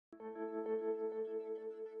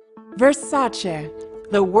Versace,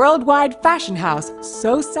 the worldwide fashion house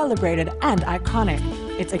so celebrated and iconic.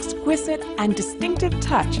 Its exquisite and distinctive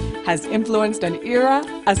touch has influenced an era,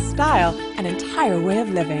 a style, an entire way of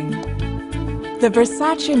living. The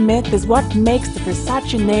Versace myth is what makes the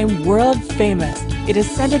Versace name world famous. It is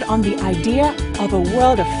centered on the idea of a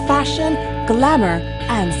world of fashion, glamour,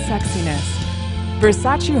 and sexiness.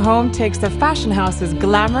 Versace Home takes the fashion house's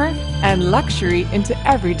glamour and luxury into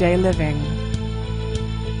everyday living.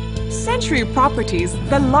 Century Properties,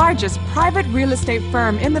 the largest private real estate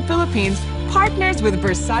firm in the Philippines, partners with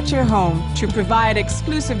Versace Home to provide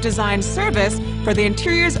exclusive design service for the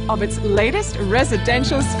interiors of its latest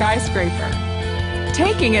residential skyscraper.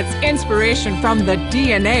 Taking its inspiration from the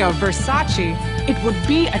DNA of Versace, it would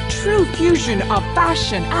be a true fusion of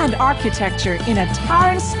fashion and architecture in a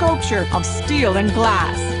towering sculpture of steel and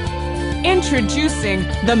glass. Introducing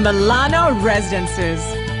the MILANO Residences.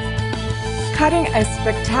 Cutting a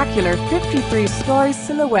spectacular 53-story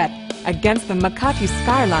silhouette against the Makati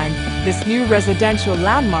skyline, this new residential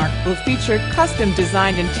landmark will feature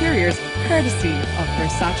custom-designed interiors courtesy of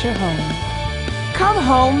Versace Home. Come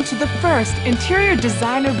home to the first interior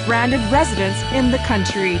designer-branded residence in the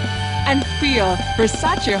country and feel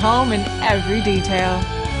Versace Home in every detail.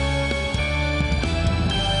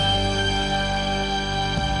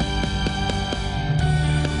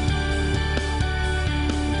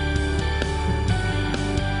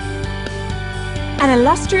 An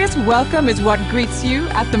illustrious welcome is what greets you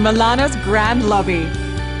at the Milano's grand lobby.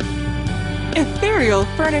 Ethereal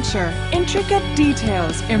furniture, intricate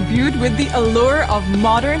details imbued with the allure of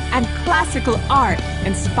modern and classical art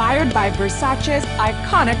inspired by Versace's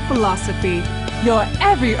iconic philosophy. Your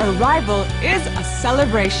every arrival is a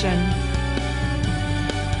celebration.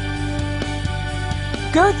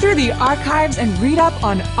 Go through the archives and read up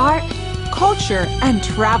on art, culture, and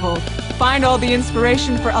travel. Find all the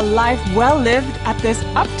inspiration for a life well lived at this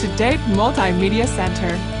up-to-date multimedia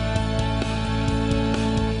center.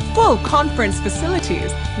 Full conference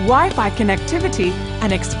facilities, Wi-Fi connectivity,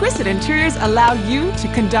 and exquisite interiors allow you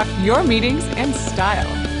to conduct your meetings in style.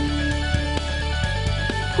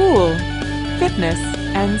 Pool, fitness,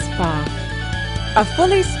 and spa. A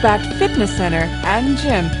fully spec'd fitness center and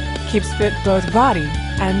gym keeps fit both body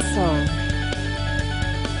and soul.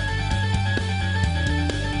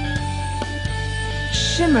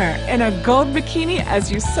 Shimmer in a gold bikini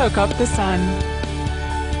as you soak up the sun.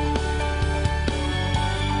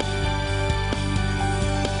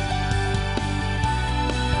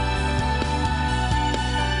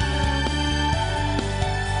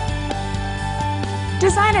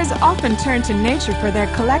 Designers often turn to nature for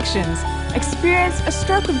their collections. Experience a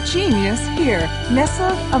stroke of genius here,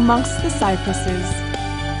 nestled amongst the cypresses.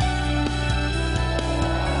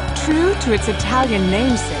 True to its Italian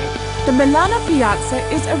namesake, the Milano Piazza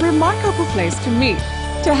is a remarkable place to meet,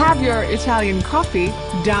 to have your Italian coffee,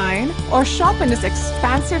 dine, or shop in this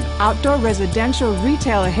expansive outdoor residential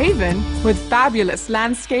retail haven with fabulous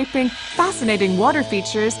landscaping, fascinating water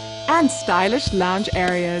features, and stylish lounge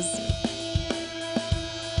areas.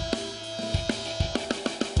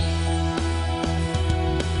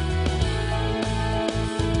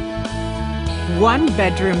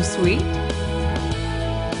 One-bedroom suite.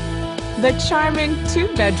 The charming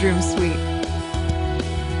two-bedroom suite.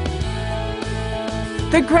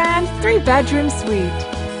 The grand three-bedroom suite.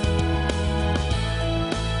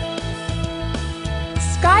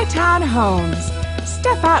 Skytown Homes.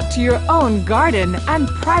 Step out to your own garden and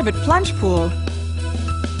private plunge pool.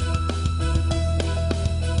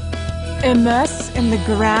 Immerse in the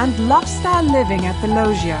grand loft-style living at the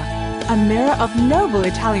Loggia, a mirror of noble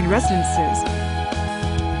Italian residences.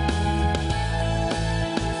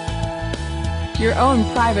 Your own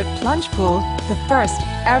private plunge pool, the first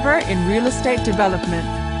ever in real estate development.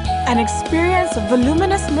 An experience of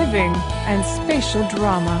voluminous living and spatial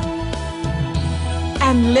drama.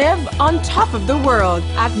 And live on top of the world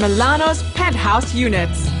at Milano's penthouse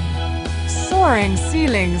units. Soaring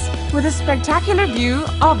ceilings with a spectacular view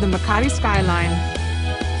of the Makati skyline.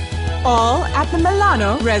 All at the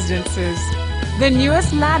Milano Residences, the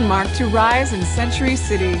newest landmark to rise in Century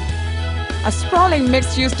City. A sprawling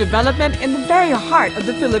mixed-use development in the very heart of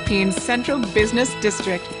the Philippines' central business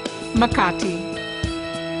district, Makati.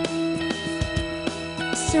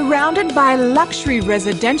 Surrounded by luxury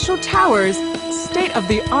residential towers,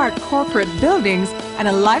 state-of-the-art corporate buildings, and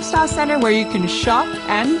a lifestyle center where you can shop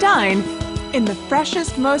and dine in the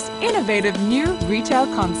freshest, most innovative new retail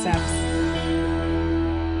concepts.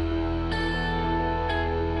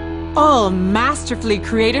 All masterfully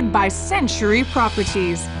created by Century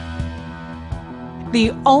Properties.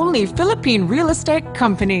 The only Philippine real estate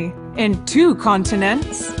company in 2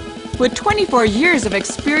 continents. with 24 years of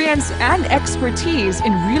experience and expertise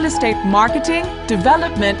in real estate marketing,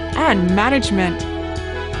 development, and management.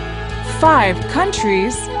 5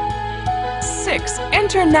 countries, 6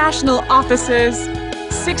 international offices,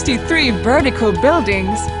 63 vertical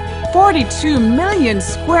buildings, 42 million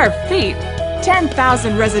square feet,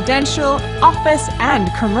 10,000 residential, office, and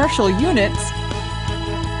commercial units,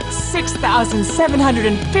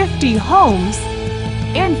 6,750 homes,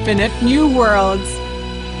 infinite new worlds.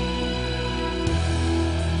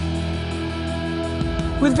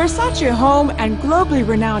 With Versace Home and globally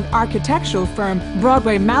renowned architectural firm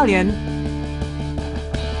Broadway Malian,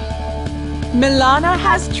 Milano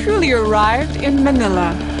has truly arrived in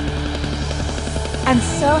Manila. And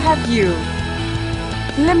so have you.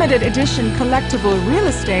 Limited edition collectible real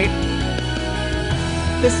estate,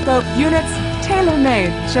 bespoke units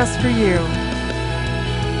tailor-made just for you.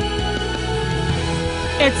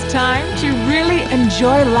 It's time to really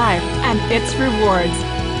enjoy life and its rewards.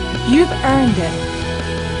 You've earned it.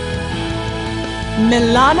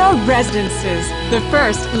 MILANO Residences, the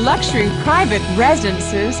first luxury private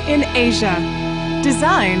residences in Asia.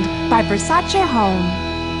 Designed by Versace Home.